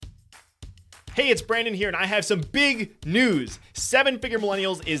Hey, it's Brandon here, and I have some big news. Seven-Figure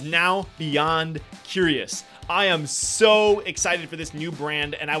Millennials is now beyond curious. I am so excited for this new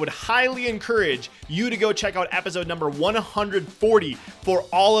brand, and I would highly encourage you to go check out episode number 140 for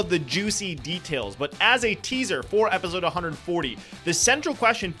all of the juicy details. But as a teaser for episode 140, the central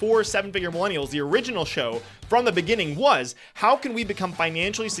question for Seven-Figure Millennials, the original show from the beginning, was how can we become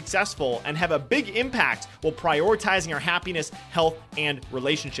financially successful and have a big impact while prioritizing our happiness, health, and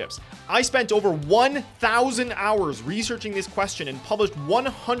relationships? I spent over 1,000 hours researching this question and published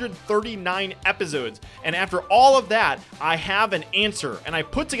 139 episodes. And after all of that, I have an answer, and I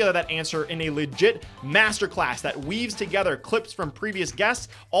put together that answer in a legit masterclass that weaves together clips from previous guests,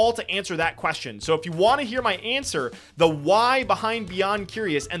 all to answer that question. So if you want to hear my answer, the why behind Beyond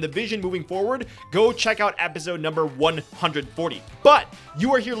Curious and the vision moving forward, go check out episode number 140. But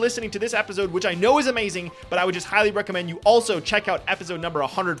you are here listening to this episode, which I know is amazing, but I would just highly recommend you also check out episode number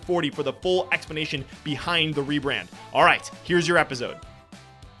 140 for the full explanation behind the rebrand. All right, here's your episode.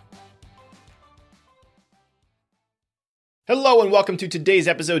 Hello and welcome to today's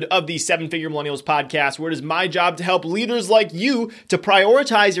episode of the Seven-Figure Millennials podcast, where it is my job to help leaders like you to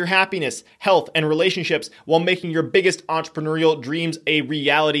prioritize your happiness, health, and relationships while making your biggest entrepreneurial dreams a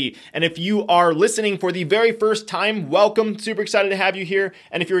reality. And if you are listening for the very first time, welcome. Super excited to have you here.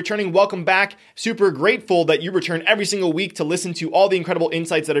 And if you're returning, welcome back. Super grateful that you return every single week to listen to all the incredible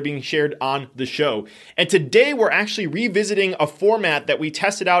insights that are being shared on the show. And today we're actually revisiting a format that we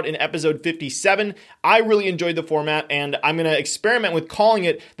tested out in episode 57. I really enjoyed the format, and I'm going to experiment with calling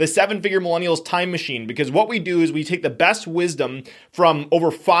it the Seven-Figure Millennials Time Machine, because what we do is we take the best wisdom from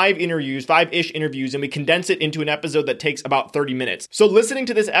over five-ish interviews, and we condense it into an episode that takes about 30 minutes. So listening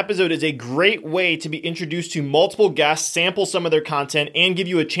to this episode is a great way to be introduced to multiple guests, sample some of their content, and give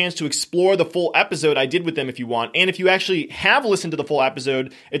you a chance to explore the full episode I did with them if you want. And if you actually have listened to the full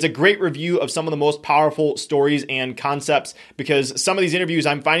episode, it's a great review of some of the most powerful stories and concepts, because some of these interviews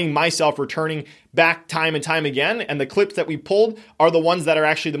I'm finding myself returning back time and time again, and the clips that we pulled are the ones that are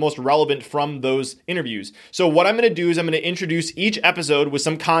actually the most relevant from those interviews. So what I'm going to do is I'm going to introduce each episode with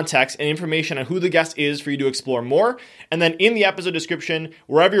some context and information on who the guest is for you to explore more. And then in the episode description,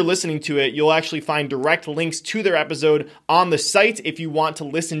 wherever you're listening to it, you'll actually find direct links to their episode on the site if you want to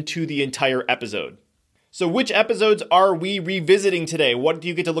listen to the entire episode. So which episodes are we revisiting today? What do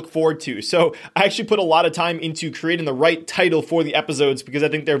you get to look forward to? So I actually put a lot of time into creating the right title for the episodes, because I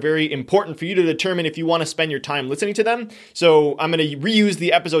think they're very important for you to determine if you want to spend your time listening to them. So I'm going to reuse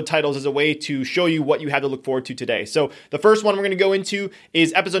the episode titles as a way to show you what you have to look forward to today. So the first one we're going to go into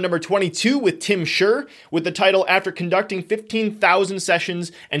is episode number 22 with Tim Shurr, with the title, After Conducting 15,000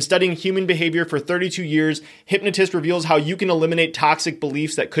 Sessions and Studying Human Behavior for 32 Years, Hypnotist Reveals How You Can Eliminate Toxic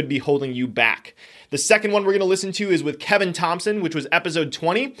Beliefs That Could Be Holding You Back. The second one we're going to listen to is with Kevin Thompson, which was episode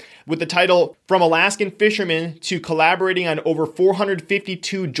 20, with the title, From Alaskan Fishermen to Collaborating on Over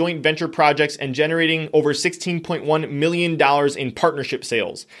 452 Joint Venture Projects and Generating Over $16.1 million in Partnership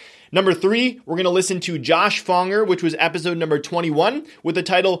Sales. Number 3, we're going to listen to Josh Fonger, which was episode number 21, with the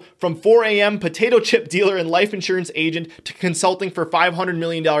title, From 4 a.m. Potato Chip Dealer and Life Insurance Agent to Consulting for $500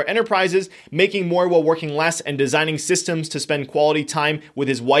 million Enterprises, Making More While Working Less, and Designing Systems to Spend Quality Time with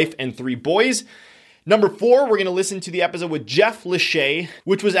His Wife and 3 boys. Number 4, we're going to listen to the episode with Jeff Leshay,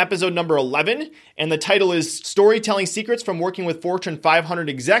 which was episode number 11, and the title is Storytelling Secrets from Working with Fortune 500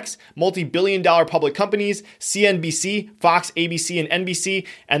 Execs, Multi-Billion-Dollar Public Companies, CNBC, Fox, ABC, and NBC.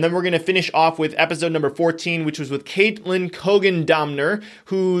 And then we're going to finish off with episode number 14, which was with Caitlin Kogan Doemner,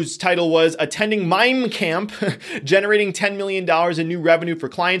 whose title was Attending Mime Camp, Generating $10 million in New Revenue for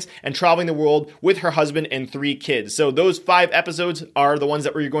Clients, and Traveling the World with her husband and 3 kids. So those 5 episodes are the ones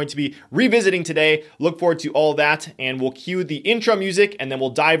that we're going to be revisiting today. Look forward to all that, and we'll cue the intro music, and then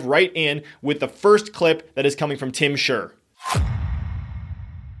we'll dive right in with the first clip that is coming from Tim Shurr.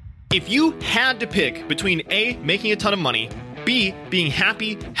 If you had to pick between A, making a ton of money, B, being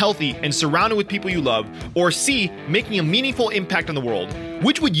happy, healthy, and surrounded with people you love, or C, making a meaningful impact on the world,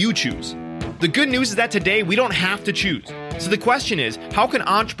 which would you choose? The good news is that today we don't have to choose. So the question is, how can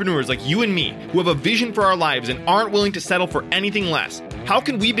entrepreneurs like you and me, who have a vision for our lives and aren't willing to settle for anything less, how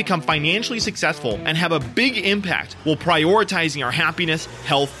can we become financially successful and have a big impact while prioritizing our happiness,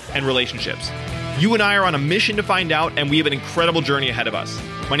 health, and relationships? You and I are on a mission to find out, and we have an incredible journey ahead of us.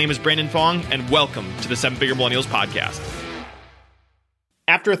 My name is Brandon Fong, and welcome to the Seven-Figure Millennials podcast.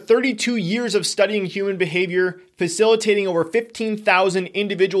 After 32 years of studying human behavior, facilitating over 15,000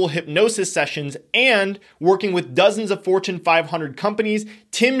 individual hypnosis sessions, and working with dozens of Fortune 500 companies,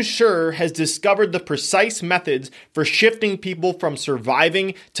 Tim Shurr has discovered the precise methods for shifting people from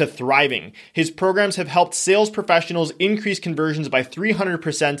surviving to thriving. His programs have helped sales professionals increase conversions by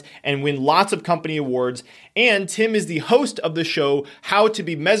 300% and win lots of company awards. And Tim is the host of the show How to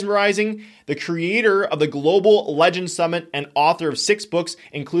Be Mesmerizing, the creator of the Global Legend Summit, and author of 6 books,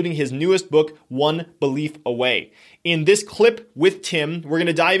 including his newest book, One Belief Away. In this clip with Tim, we're going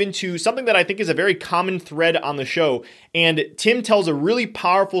to dive into something that I think is a very common thread on the show. And Tim tells a really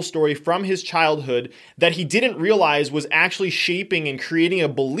powerful story from his childhood that he didn't realize was actually shaping and creating a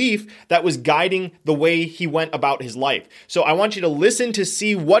belief that was guiding the way he went about his life. So I want you to listen to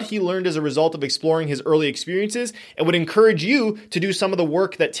see what he learned as a result of exploring his early experiences, and would encourage you to do some of the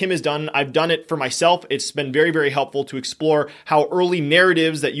work that Tim has done. I've done it for myself. It's been very, very helpful to explore how early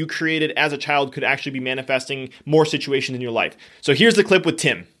narratives that you created as a child could actually be manifesting more situations in your life. So here's the clip with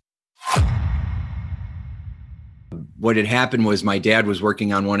Tim. What had happened was my dad was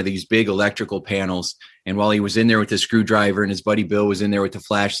working on one of these big electrical panels. And while he was in there with the screwdriver and his buddy Bill was in there with the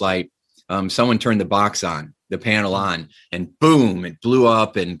flashlight, someone turned the panel on, and boom, it blew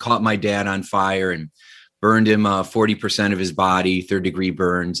up and caught my dad on fire and burned him 40% of his body, 3rd-degree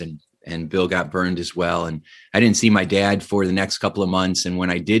burns. And Bill got burned as well. And I didn't see my dad for the next couple of months. And when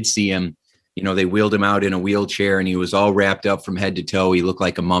I did see him, they wheeled him out in a wheelchair and he was all wrapped up from head to toe. He looked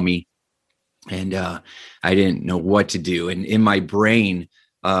like a mummy. And I didn't know what to do. And in my brain,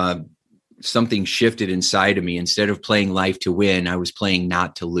 something shifted inside of me. Instead of playing life to win, I was playing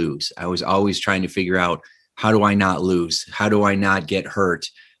not to lose. I was always trying to figure out, how do I not lose? How do I not get hurt?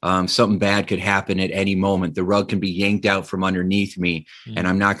 Something bad could happen at any moment. The rug can be yanked out from underneath me and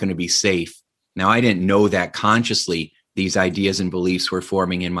I'm not going to be safe. Now, I didn't know that consciously these ideas and beliefs were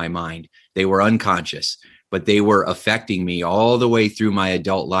forming in my mind. They were unconscious, but they were affecting me all the way through my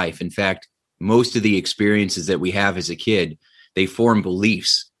adult life. In fact, most of the experiences that we have as a kid, they form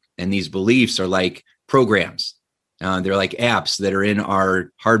beliefs. And these beliefs are like programs. They're like apps that are in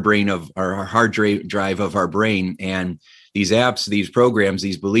our hard drive of our brain. And these apps, these programs,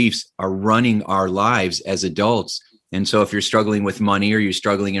 these beliefs are running our lives as adults. And so if you're struggling with money, or you're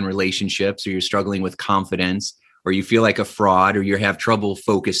struggling in relationships, or you're struggling with confidence, or you feel like a fraud, or you have trouble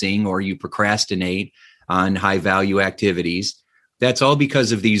focusing, or you procrastinate on high value activities, that's all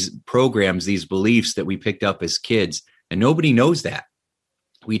because of these programs, these beliefs that we picked up as kids. And nobody knows that.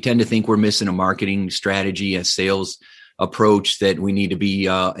 We tend to think we're missing a marketing strategy, a sales approach, that we need to be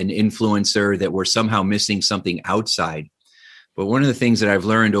an influencer, that we're somehow missing something outside. But one of the things that I've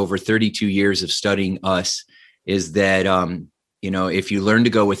learned over 32 years of studying us is that, if you learn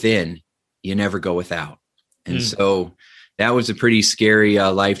to go within, you never go without. And so that was a pretty scary,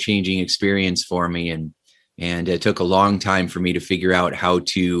 life-changing experience for me. And it took a long time for me to figure out how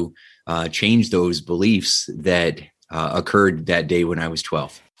to change those beliefs that occurred that day when I was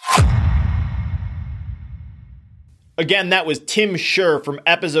 12. Again, that was Tim Shurr from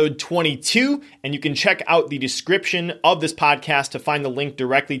episode 22, and you can check out the description of this podcast to find the link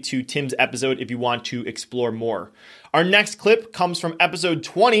directly to Tim's episode if you want to explore more. Our next clip comes from episode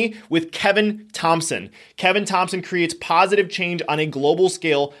 20 with Kevin Thompson. Kevin Thompson creates positive change on a global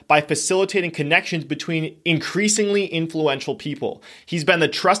scale by facilitating connections between increasingly influential people. He's been the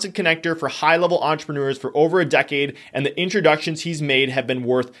trusted connector for high-level entrepreneurs for over a decade, and the introductions he's made have been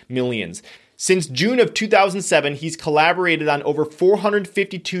worth millions. Since June of 2007, he's collaborated on over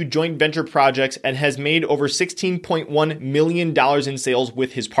 452 joint venture projects and has made over $16.1 million in sales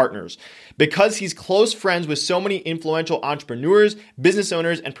with his partners. Because he's close friends with so many influential entrepreneurs, business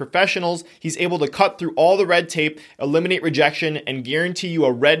owners, and professionals, he's able to cut through all the red tape, eliminate rejection, and guarantee you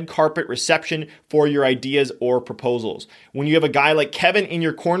a red carpet reception for your ideas or proposals. When you have a guy like Kevin in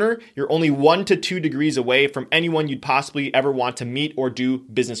your corner, you're only 1 to 2 degrees away from anyone you'd possibly ever want to meet or do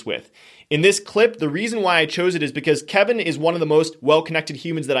business with. In this clip, the reason why I chose it is because Kevin is one of the most well-connected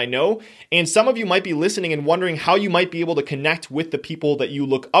humans that I know, and some of you might be listening and wondering how you might be able to connect with the people that you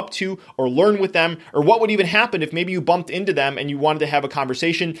look up to or learn with them, or what would even happen if maybe you bumped into them and you wanted to have a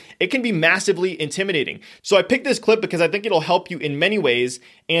conversation. It can be massively intimidating. So I picked this clip because I think it'll help you in many ways,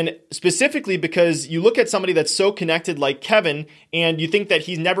 and specifically because you look at somebody that's so connected like Kevin, and you think that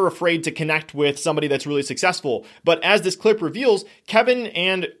he's never afraid to connect with somebody that's really successful. But as this clip reveals, Kevin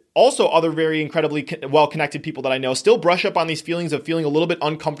and also other very incredibly well-connected people that I know still brush up on these feelings of feeling a little bit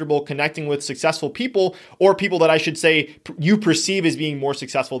uncomfortable connecting with successful people, or people that I should say you perceive as being more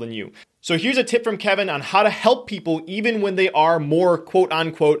successful than you. So here's a tip from Kevin on how to help people even when they are more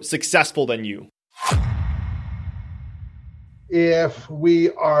quote-unquote successful than you. If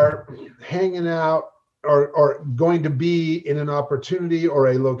we are hanging out are going to be in an opportunity or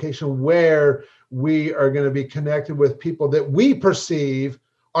a location where we are going to be connected with people that we perceive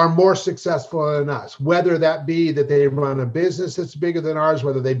are more successful than us, whether that be that they run a business that's bigger than ours,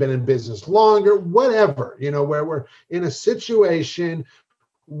 whether they've been in business longer, whatever, where we're in a situation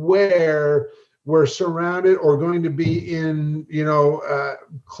where we're surrounded or going to be in,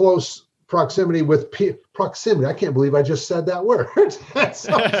 close proximity with proximity. I can't believe I just said that word.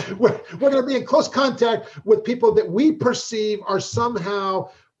 So we're going to be in close contact with people that we perceive are somehow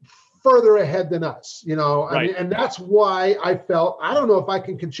further ahead than us, Right. and that's why I felt, I don't know if I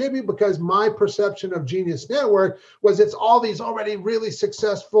can contribute, because my perception of Genius Network was it's all these already really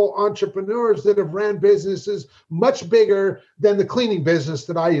successful entrepreneurs that have ran businesses much bigger than the cleaning business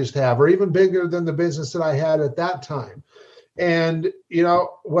that I used to have, or even bigger than the business that I had at that time. And,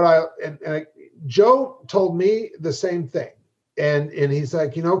 Joe told me the same thing. And he's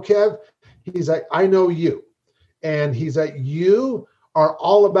like, Kev, he's like, I know you. And he's like, you are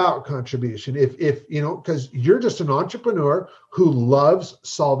all about contribution. If because you're just an entrepreneur who loves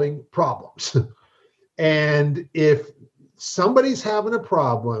solving problems. And if somebody's having a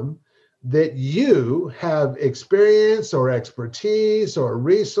problem that you have experience or expertise or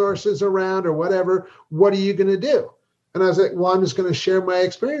resources around or whatever, what are you going to do? And I was like, well, I'm just going to share my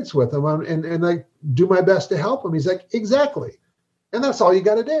experience with them and like do my best to help them. He's like, exactly. And that's all you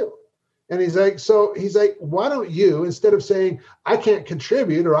got to do. And he's like, why don't you, instead of saying, I can't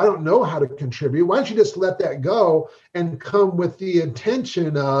contribute or I don't know how to contribute, why don't you just let that go and come with the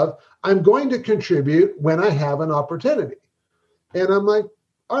intention of, I'm going to contribute when I have an opportunity. And I'm like,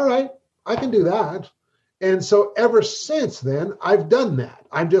 all right, I can do that. And so ever since then, I've done that.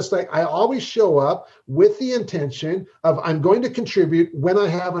 I'm just like, I always show up with the intention of I'm going to contribute when I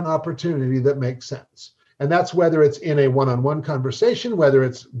have an opportunity that makes sense. And that's whether it's in a one-on-one conversation, whether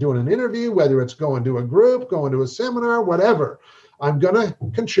it's doing an interview, whether it's going to a group, going to a seminar, whatever. I'm going to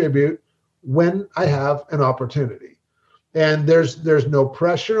contribute when I have an opportunity. And there's no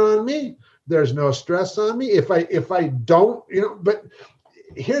pressure on me. There's no stress on me. If I don't, but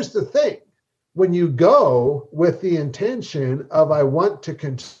here's the thing. When you go with the intention of I want to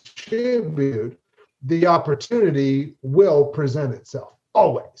contribute, the opportunity will present itself.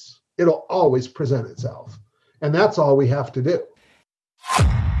 Always. It'll always present itself. And that's all we have to do.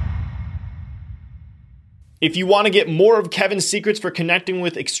 If you want to get more of Kevin's secrets for connecting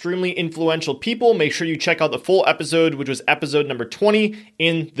with extremely influential people, make sure you check out the full episode, which was episode number 20,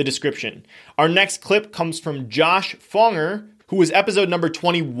 in the description. Our next clip comes from Josh Fonger, who was episode number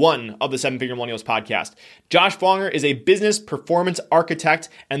 21 of the Seven Figure Millennials podcast. Josh Fonger is a business performance architect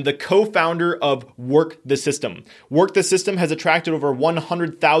and the co-founder of Work the System. Work the System has attracted over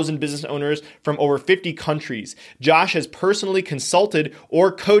 100,000 business owners from over 50 countries. Josh has personally consulted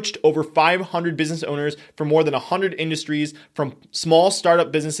or coached over 500 business owners from more than 100 industries, from small startup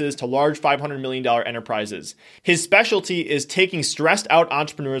businesses to large $500 million enterprises. His specialty is taking stressed out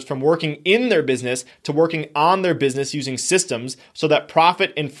entrepreneurs from working in their business to working on their business using systems so that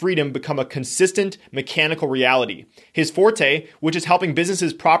profit and freedom become a consistent mechanical reality. His forte, which is helping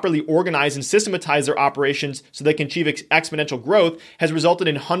businesses properly organize and systematize their operations so they can achieve exponential growth, has resulted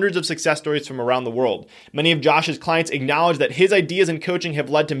in hundreds of success stories from around the world. Many of Josh's clients acknowledge that his ideas and coaching have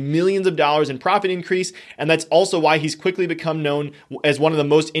led to millions of dollars in profit increase, and that's also why he's quickly become known as one of the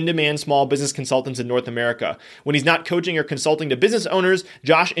most in-demand small business consultants in North America. When he's not coaching or consulting to business owners,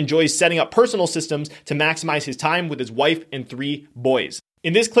 Josh enjoys setting up personal systems to maximize his time with his wife and 3 boys.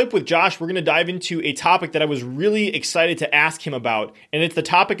 In this clip with Josh, we're going to dive into a topic that I was really excited to ask him about, and it's the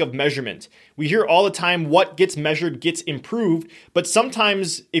topic of measurement. We hear all the time what gets measured gets improved, but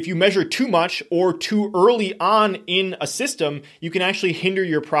sometimes if you measure too much or too early on in a system, you can actually hinder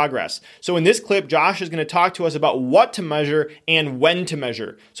your progress. So in this clip, Josh is going to talk to us about what to measure and when to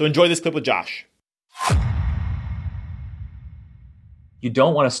measure. So enjoy this clip with Josh. You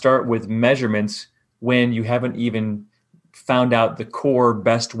don't want to start with measurements when you haven't even found out the core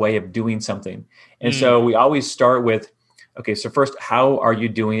best way of doing something. And so we always start with, okay, so first, how are you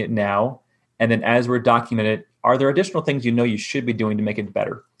doing it now? And then as we're documenting it, are there additional things you should be doing to make it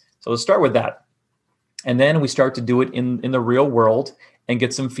better? So let's start with that. And then we start to do it in the real world and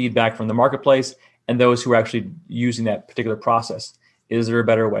get some feedback from the marketplace and those who are actually using that particular process. Is there a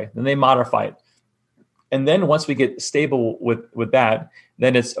better way? Then they modify it. And then once we get stable with that,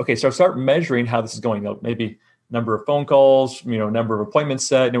 then it's, okay, so start measuring how this is going. Maybe number of phone calls, number of appointments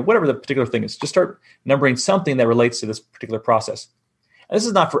set, whatever the particular thing is. Just start numbering something that relates to this particular process. And this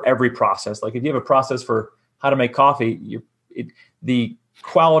is not for every process. Like if you have a process for how to make coffee, the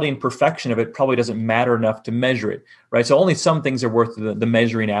quality and perfection of it probably doesn't matter enough to measure it, right? So only some things are worth the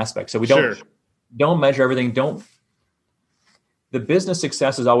measuring aspect. So we don't don't measure everything. The business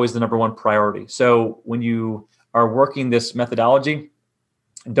success is always the number one priority. So when you are working this methodology,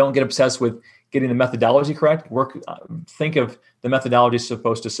 don't get obsessed with getting the methodology correct. Think of the methodology is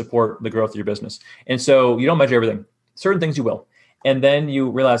supposed to support the growth of your business. And so you don't measure everything. Certain things you will. And then you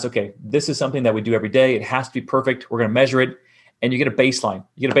realize, okay, this is something that we do every day. It has to be perfect. We're going to measure it. And you get a baseline.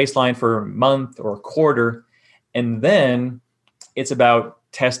 You get a baseline for a month or a quarter. And then it's about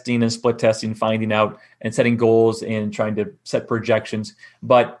testing and split testing, finding out and setting goals and trying to set projections.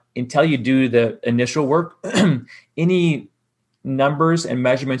 But until you do the initial work, any numbers and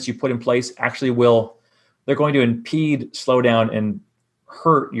measurements you put in place actually they're going to impede, slow down, and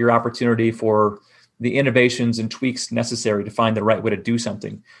hurt your opportunity for the innovations and tweaks necessary to find the right way to do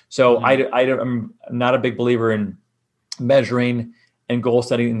something. So I'm not a big believer in measuring and goal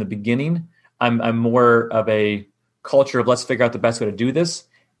setting in the beginning. I'm more of a culture of let's figure out the best way to do this,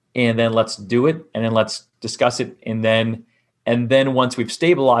 and then let's do it, and then let's discuss it, and then once we've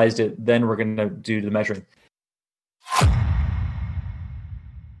stabilized it, then we're going to do the measuring.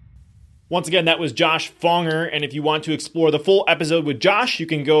 Once again, that was Josh Fonger, and if you want to explore the full episode with Josh, you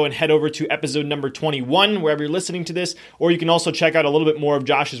can go and head over to episode number 21, wherever you're listening to this, or you can also check out a little bit more of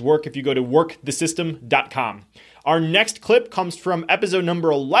Josh's work if you go to workthesystem.com. Our next clip comes from episode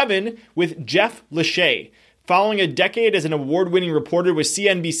number 11 with Jeff Leshay. Following a decade as an award-winning reporter with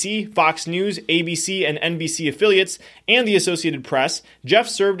CNBC, Fox News, ABC, and NBC affiliates, and the Associated Press, Jeff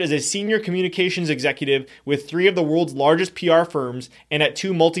served as a senior communications executive with 3 of the world's largest PR firms and at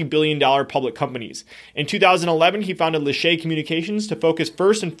 2 multi-billion-dollar public companies. In 2011, he founded Leshay Communications to focus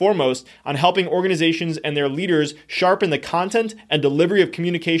first and foremost on helping organizations and their leaders sharpen the content and delivery of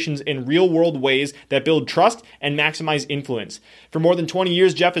communications in real-world ways that build trust and maximize influence. For more than 20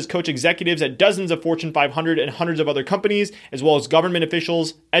 years, Jeff has coached executives at dozens of Fortune 500 and hundreds of other companies, as well as government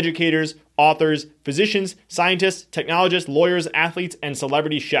officials, educators, authors, physicians, scientists, technologists, lawyers, athletes, and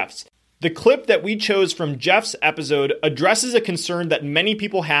celebrity chefs. The clip that we chose from Jeff's episode addresses a concern that many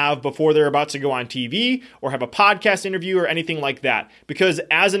people have before they're about to go on TV or have a podcast interview or anything like that. Because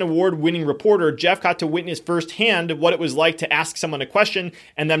as an award-winning reporter, Jeff got to witness firsthand what it was like to ask someone a question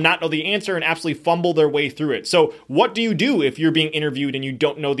and them not know the answer and absolutely fumble their way through it. So what do you do if you're being interviewed and you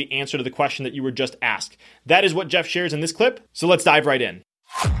don't know the answer to the question that you were just asked? That is what Jeff shares in this clip. So let's dive right in.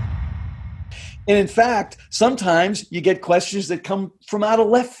 And in fact, sometimes you get questions that come from out of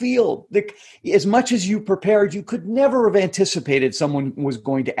left field. As much as you prepared, you could never have anticipated someone was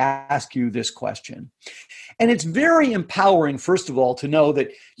going to ask you this question. And it's very empowering, first of all, to know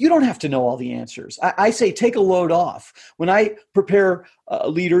that you don't have to know all the answers. I say take a load off. When I prepare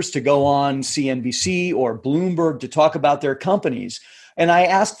leaders to go on CNBC or Bloomberg to talk about their companies, and I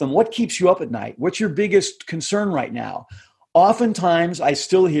ask them, what keeps you up at night? What's your biggest concern right now? Oftentimes, I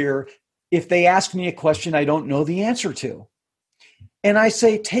still hear, if they ask me a question I don't know the answer to. And I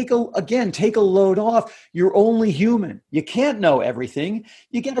say, take a load off. You're only human. You can't know everything.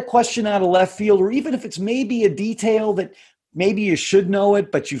 You get a question out of left field, or even if it's maybe a detail that maybe you should know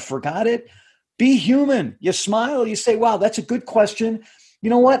it, but you forgot it. Be human. You smile. You say, wow, that's a good question. You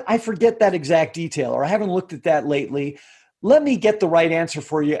know what? I forget that exact detail, or I haven't looked at that lately. Let me get the right answer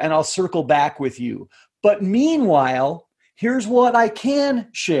for you, and I'll circle back with you. But meanwhile, here's what I can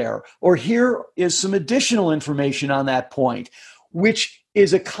share, or here is some additional information on that point, which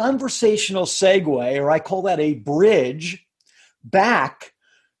is a conversational segue, or I call that a bridge, back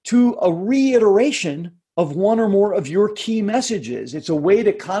to a reiteration of one or more of your key messages. It's a way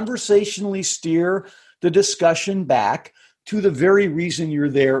to conversationally steer the discussion back to the very reason you're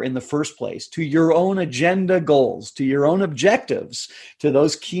there in the first place, to your own agenda goals, to your own objectives, to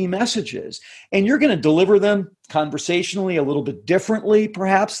those key messages. And you're going to deliver them conversationally a little bit differently,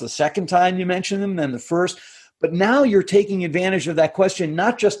 perhaps the second time you mention them than the first. But now you're taking advantage of that question,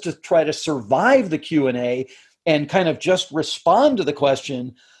 not just to try to survive the Q&A and kind of just respond to the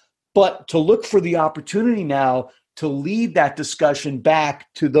question, but to look for the opportunity now to lead that discussion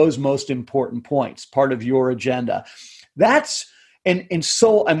back to those most important points, part of your agenda. And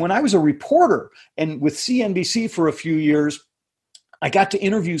when I was a reporter and with CNBC for a few years, I got to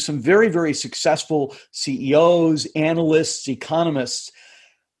interview some very, very successful CEOs, analysts, economists.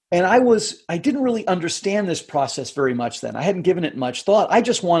 And I didn't really understand this process very much then. I hadn't given it much thought. I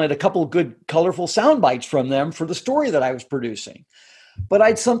just wanted a couple of good, colorful sound bites from them for the story that I was producing. But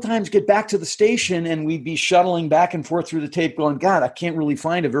I'd sometimes get back to the station and we'd be shuttling back and forth through the tape going, God, I can't really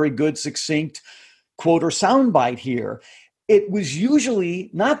find a very good, succinct quote or soundbite here. It was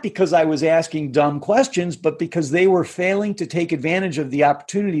usually not because I was asking dumb questions, but because they were failing to take advantage of the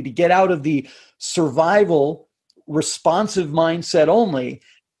opportunity to get out of the survival responsive mindset only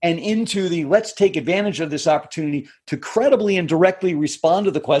and into the let's take advantage of this opportunity to credibly and directly respond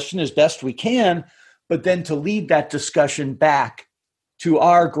to the question as best we can, but then to lead that discussion back to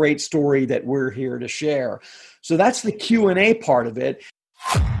our great story that we're here to share. So that's the Q&A part of it.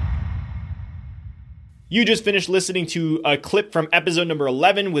 You just finished listening to a clip from episode number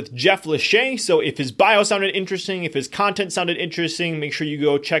 11 with Jeff Leshay. So if his bio sounded interesting, if his content sounded interesting, make sure you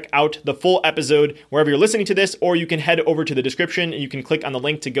go check out the full episode wherever you're listening to this, or you can head over to the description and you can click on the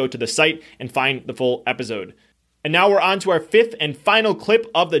link to go to the site and find the full episode. And now we're on to our fifth and final clip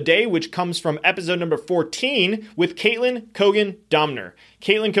of the day, which comes from episode number 14 with Caitlin Kogan-Doemner.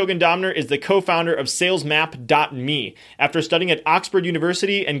 Caitlin Kogan-Doemner is the co-founder of SalesMap.me. After studying at Oxford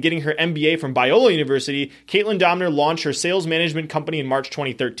University and getting her MBA from Biola University, Caitlin Doemner launched her sales management company in March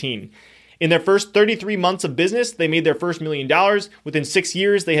 2013. In their first 33 months of business, they made their first $1 million. Within 6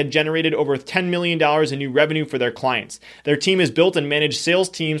 years, they had generated over $10 million in new revenue for their clients. Their team has built and managed sales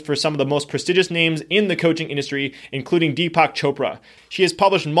teams for some of the most prestigious names in the coaching industry, including Deepak Chopra. She has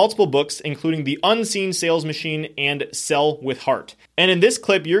published multiple books, including The Unseen Sales Machine and Sell with Heart. And in this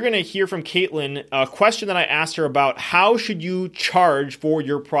clip, you're going to hear from Caitlin a question that I asked her about how should you charge for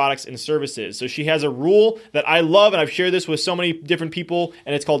your products and services. So she has a rule that I love, and I've shared this with so many different people,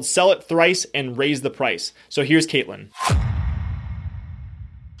 and it's called sell it thrice and raise the price. So here's Caitlin.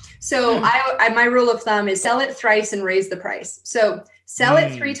 So my rule of thumb is sell it thrice and raise the price. So sell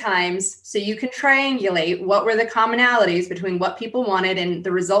it 3 times so you can triangulate what were the commonalities between what people wanted and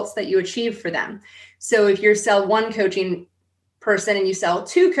the results that you achieved for them. So if you sell 1 coaching person and you sell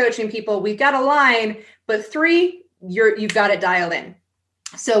 2 coaching people, we've got a line, but 3, you've got it dialed in.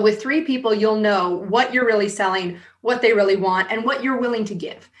 So with 3 people, you'll know what you're really selling, what they really want, and what you're willing to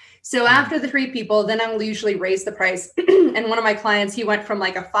give. So after the 3 people, then I'll usually raise the price. And one of my clients, he went from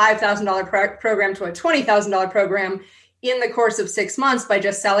like a $5,000 program to a $20,000 program in the course of 6 months by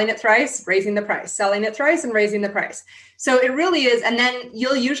just selling it thrice, raising the price, selling it thrice and raising the price. So it really is. And then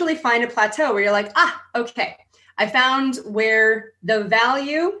you'll usually find a plateau where you're like, okay, I found where the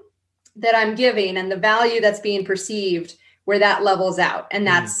value that I'm giving and the value that's being perceived, where that levels out. And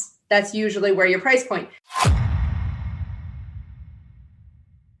that's usually where your price point.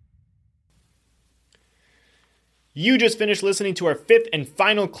 You just finished listening to our 5th and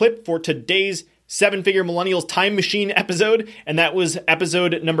final clip for today's 7-Figure Millennials Time Machine episode, and that was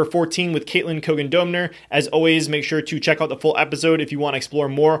episode number 14 with Caitlin Kogan-Doemner. As always, make sure to check out the full episode if you want to explore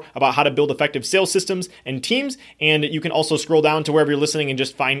more about how to build effective sales systems and teams, and you can also scroll down to wherever you're listening and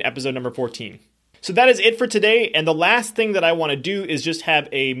just find episode number 14. So that is it for today, and the last thing that I want to do is just have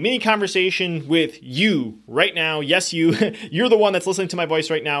a mini conversation with you right now. Yes, you. You're the one that's listening to my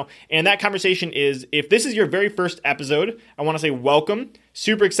voice right now, and that conversation is, if this is your very first episode, I want to say welcome.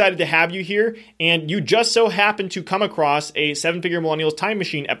 Super excited to have you here, and you just so happen to come across a 7-Figure Millennials Time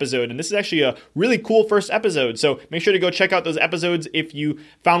Machine episode, and this is actually a really cool first episode, so make sure to go check out those episodes if you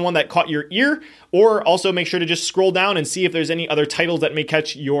found one that caught your ear, or also make sure to just scroll down and see if there's any other titles that may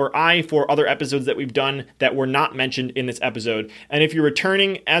catch your eye for other episodes that we've done that were not mentioned in this episode. And if you're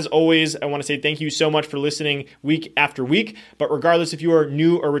returning, as always, I want to say thank you so much for listening week after week, but regardless if you are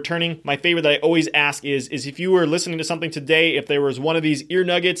new or returning, my favorite that I always ask is if you were listening to something today, if there was one of these ear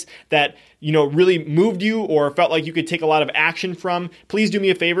nuggets that really moved you or felt like you could take a lot of action from, please do me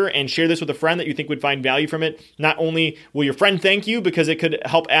a favor and share this with a friend that you think would find value from it. Not only will your friend thank you because it could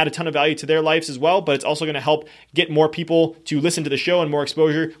help add a ton of value to their lives as well, but it's also going to help get more people to listen to the show and more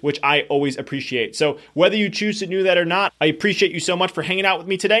exposure, which I always appreciate. So whether you choose to do that or not, I appreciate you so much for hanging out with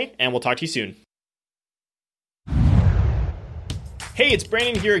me today, and we'll talk to you soon. Hey, it's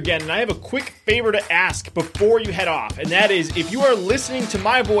Brandon here again, and I have a quick favor to ask before you head off, and that is if you are listening to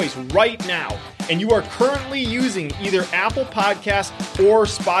my voice right now and you are currently using either Apple Podcasts or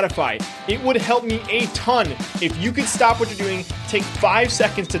Spotify, it would help me a ton if you could stop what you're doing, take 5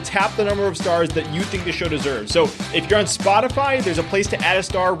 seconds to tap the number of stars that you think the show deserves. So if you're on Spotify, there's a place to add a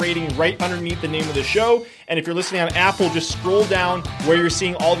star rating right underneath the name of the show. And if you're listening on Apple, just scroll down where you're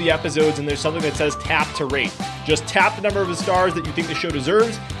seeing all the episodes and there's something that says tap to rate. Just tap the number of the stars that you think the show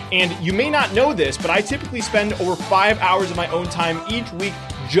deserves. And you may not know this, but I typically spend over 5 hours of my own time each week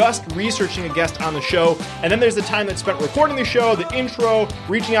just researching a guest on the show. And then there's the time that's spent recording the show, the intro,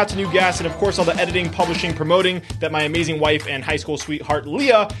 reaching out to new guests, and of course all the editing, publishing, promoting that my amazing wife and high school sweetheart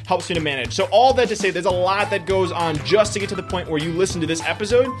Leah helps me to manage. So all that to say, there's a lot that goes on just to get to the point where you listen to this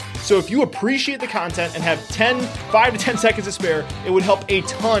episode. So if you appreciate the content and have 5 to 10 seconds to spare, it would help a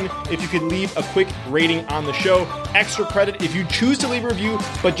ton if you could leave a quick rating on the show. Extra credit if you choose to leave a review,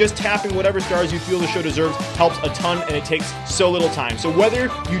 but just tapping whatever stars you feel the show deserves helps a ton, and it takes so little time. So whether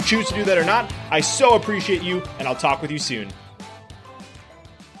you choose to do that or not, I so appreciate you, and I'll talk with you soon.